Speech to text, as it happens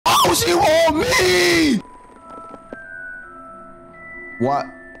Oh, she want me! What?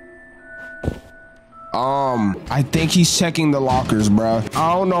 I think he's checking the lockers, bro.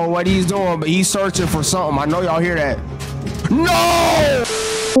 I don't know what he's doing, but he's searching for something. I know y'all hear that. No!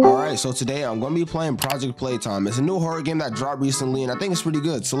 All right, so today I'm gonna be playing Project Playtime. It's a new horror game that dropped recently, and I think it's pretty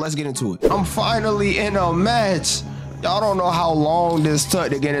good. So let's get into it. I'm finally in a match. Y'all don't know how long this took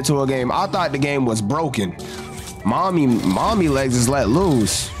to get into a game. I thought the game was broken. Mommy legs is let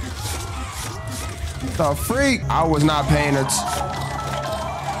loose. The freak? I was not paying it.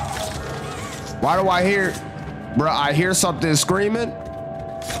 Why do I hear, bro? I hear something screaming,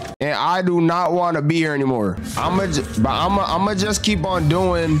 and I do not want to be here anymore. I'ma just keep on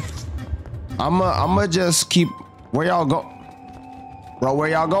doing. I'ma just keep. Where y'all go, bro? Where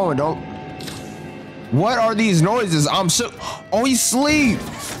y'all going? Don't. What are these noises? I'm shook. Oh, he's asleep.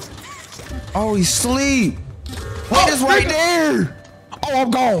 Oh, he's asleep. What is right there? Oh,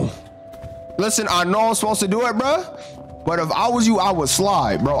 I'm gone. Listen, I know I'm supposed to do it, bro. But if I was you, I would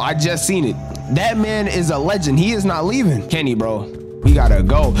slide, bro. I just seen it. That man is a legend. He is not leaving. Kenny, bro, we gotta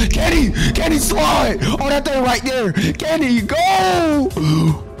go. Kenny slide. Oh, that thing right there. Kenny, go.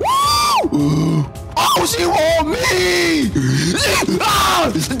 Woo! Oh, she want me.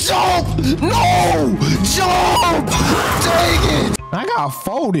 Ah, jump. No, jump. Dang it. I got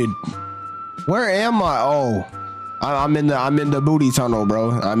folded. Where am I? Oh. I'm in the booty tunnel,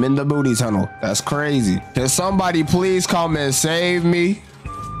 bro. I'm in the booty tunnel. That's crazy. Can somebody please come and save me?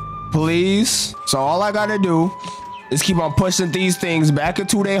 Please. So all I gotta do is keep on pushing these things back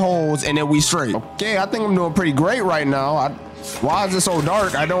into their holes, and then we straight. Okay, I think I'm doing pretty great right now. Why is it so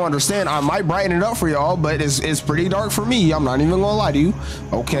dark? I don't understand. I might brighten it up for y'all, but it's pretty dark for me. I'm not even gonna lie to you.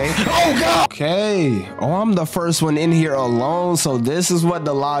 Okay. Oh God. Okay. Oh, I'm the first one in here alone. So this is what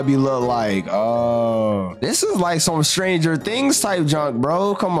the lobby look like. Oh, this is like some Stranger Things type junk,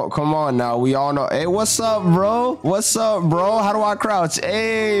 bro. Come on now. We all know. Hey, what's up, bro? What's up, bro? How do I crouch?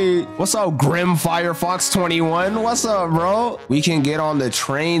 Hey, what's up, Grim Firefox 21? What's up, bro? We can get on the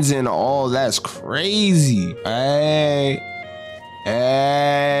trains and all. That's crazy. Hey.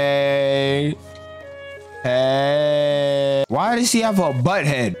 Hey. Why does he have a butt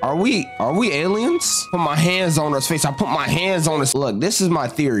head? Are we aliens? Put my hands on his face. I put my hands on his. Look, this is my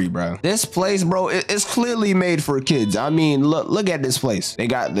theory, bro. This place, bro, it's clearly made for kids. I mean, look at this place. They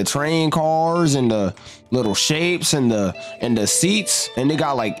got the train cars and the little shapes and the seats, and they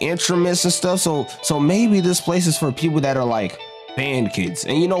got like instruments and stuff. So maybe this place is for people that are like band kids.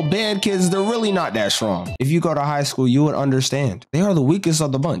 And you know, band kids, they're really not that strong. If you go to high school, you would understand. They are the weakest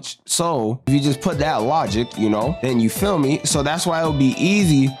of the bunch. So if you just put that logic, you know, then you feel me. So that's why it would be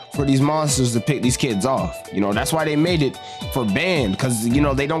easy for these monsters to pick these kids off. You know, that's why they made it for band, because, you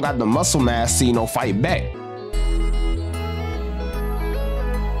know, they don't got the muscle mass to, you know, fight back.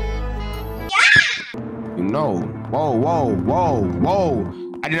 You know, whoa.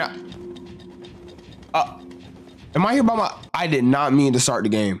 I did not. Am I here by my? I did not mean to start the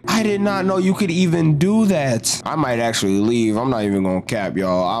game. I did not know you could even do that. I might actually leave. I'm not even gonna cap,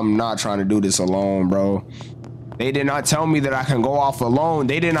 y'all. I'm not trying to do this alone, bro. They did not tell me that I can go off alone.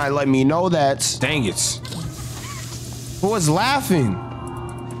 They did not let me know that. Dang it. Who was laughing?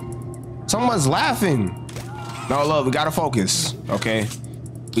 Someone's laughing. No, look, we gotta focus, okay?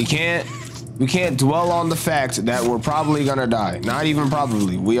 We can't dwell on the fact that we're probably gonna die. Not even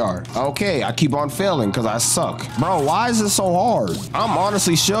probably, we are. Okay, I keep on failing because I suck. Bro, why is this so hard? I'm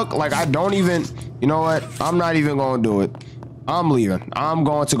honestly shook. Like, I don't even, you know what? I'm not even gonna do it. I'm leaving. I'm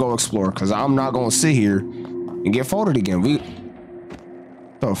going to go explore because I'm not gonna sit here and get folded again.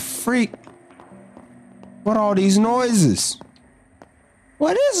 The freak? What are all these noises?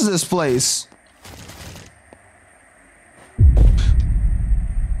 What is this place?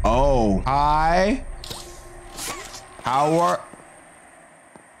 Oh, hi. How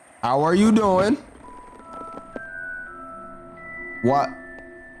are you doing? What?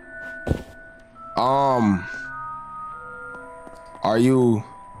 Are you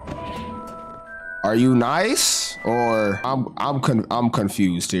nice? Or I'm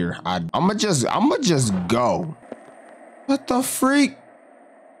confused here. I'ma just go. What the freak?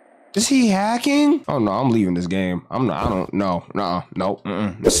 Is he hacking? Oh no, I'm leaving this game. I don't know. Nope.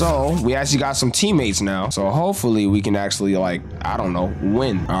 So we actually got some teammates now. So hopefully we can actually, like, I don't know,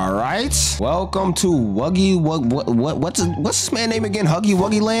 win. All right. Welcome to what's this man name again? Huggy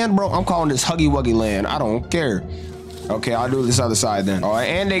Wuggy Land, bro. I'm calling this Huggy Wuggy Land. I don't care. Okay, I'll do this other side then. All right,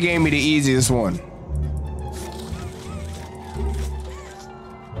 and they gave me the easiest one.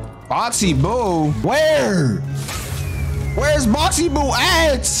 BOXY Boo? Where? Where's BOXY Boo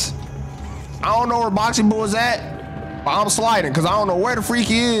at? I don't know where BOXY Boo is at. I'm sliding because I don't know where the freak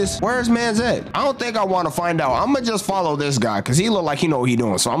he is. Where's man's at? I don't think I want to find out. I'm gonna just follow this guy because he look like he know what he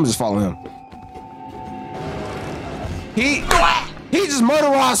doing. So I'm gonna just follow him. He just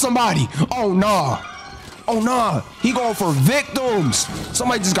murderized somebody. Oh nah. Oh nah. He going for victims.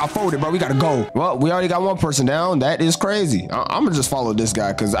 Somebody just got folded, bro. We gotta go. Well, we already got one person down. That is crazy. I'm gonna just follow this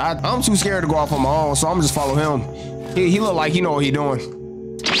guy because I'm too scared to go off on my own. So I'm gonna just follow him. He look like he know what he doing.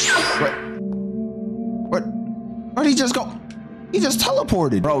 Where'd he just go? He just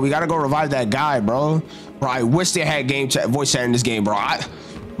teleported. Bro, we gotta go revive that guy, bro. Bro, I wish they had voice chat in this game, bro.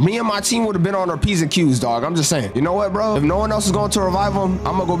 Me and my team would have been on our P's and Q's, dog. I'm just saying. You know what, bro? If no one else is going to revive him,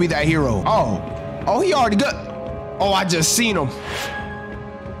 I'm gonna go be that hero. Oh, he already got. Oh, I just seen him.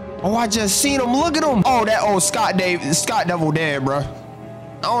 Oh, I just seen him. Look at him. Oh, that old Scott Devil dead, bro.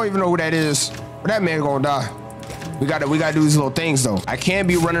 I don't even know who that is, but that man gonna die. We gotta do these little things though. I can't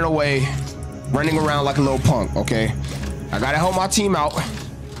be running away, running around like a little punk, okay? I gotta help my team out,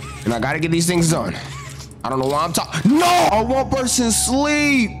 and I gotta get these things done. I don't know why I'm talking. No, oh, one person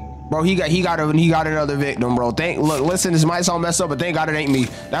sleep, bro. He got another victim, bro. Look, listen, this might sound messed up, but thank God it ain't me.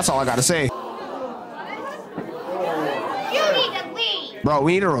 That's all I gotta say. You need to leave. Bro,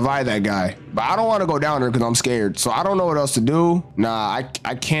 we need to revive that guy, but I don't want to go down there because I'm scared. So I don't know what else to do. Nah,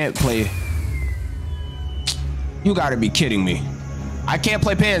 I can't play. You gotta be kidding me. I can't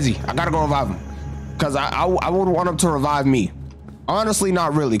play Pansy. I gotta go revive him. Cause I would want him to revive me. Honestly,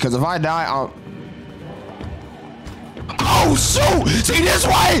 not really. Cause if I die, I'll... Oh shoot! See this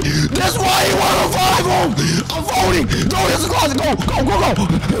way! This way! You wanna revive him? I'm voting! Go, there's a closet! Go!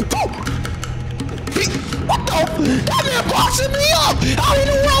 What the? That man boxing me up! How do you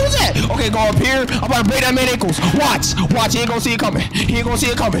know where I was at? Okay, go up here. I'm about to break that man ankles. Watch, he ain't gonna see it coming.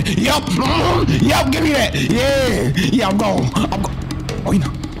 Yup, yup, give me that. Yeah, I'm gone. Oh, you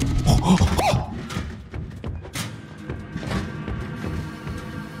know.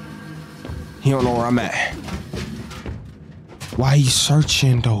 He don't know where I'm at. Why he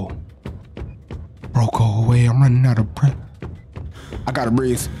searching though? Bro, go away. I'm running out of breath. I gotta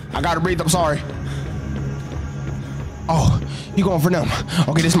breathe. I'm sorry. Oh, he going for them.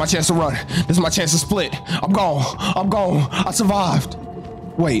 Okay, this is my chance to run. This is my chance to split. I'm gone. I survived.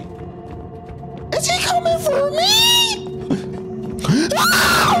 Wait. Is he coming for me?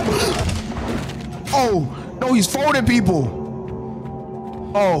 Ah! Oh, no, he's folding people.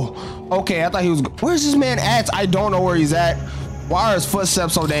 Oh, okay, I thought he was... Where's this man at? I don't know where he's at. Why are his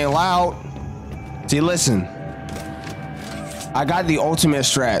footsteps so dang loud? See, listen. I got the ultimate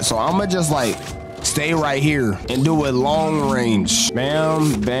strat, so I'm gonna just like... stay right here and do it long range.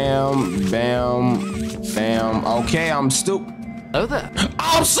 Bam, bam, bam, bam. Okay, I'm stupid. Oh there.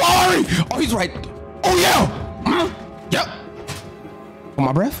 I'm sorry. Oh, he's right. Oh yeah. Yep. Hold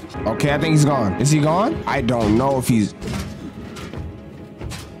my breath. Okay, I think he's gone. Is he gone? I don't know if he's...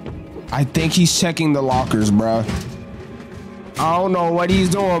 I think he's checking the lockers, bro. I don't know what he's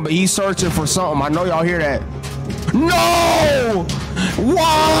doing, but he's searching for something. I know y'all hear that. No!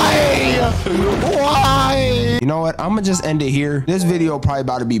 Why? You know what? I'm gonna just end it here. This video probably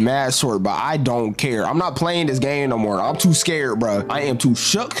about to be mad short, but I don't care. I'm not playing this game no more. I'm too scared, bro. I am too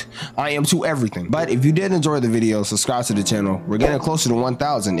shook. I am too everything. But if you did enjoy the video, subscribe to the channel. We're getting closer to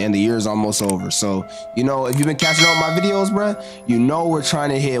 1,000 and the year is almost over. So, you know, if you've been catching up on my videos, bro, you know we're trying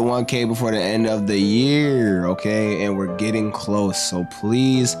to hit 1K before the end of the year, okay? And we're getting close. So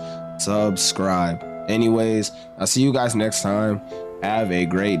please subscribe. Anyways, I'll see you guys next time. Have a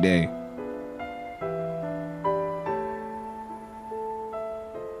great day.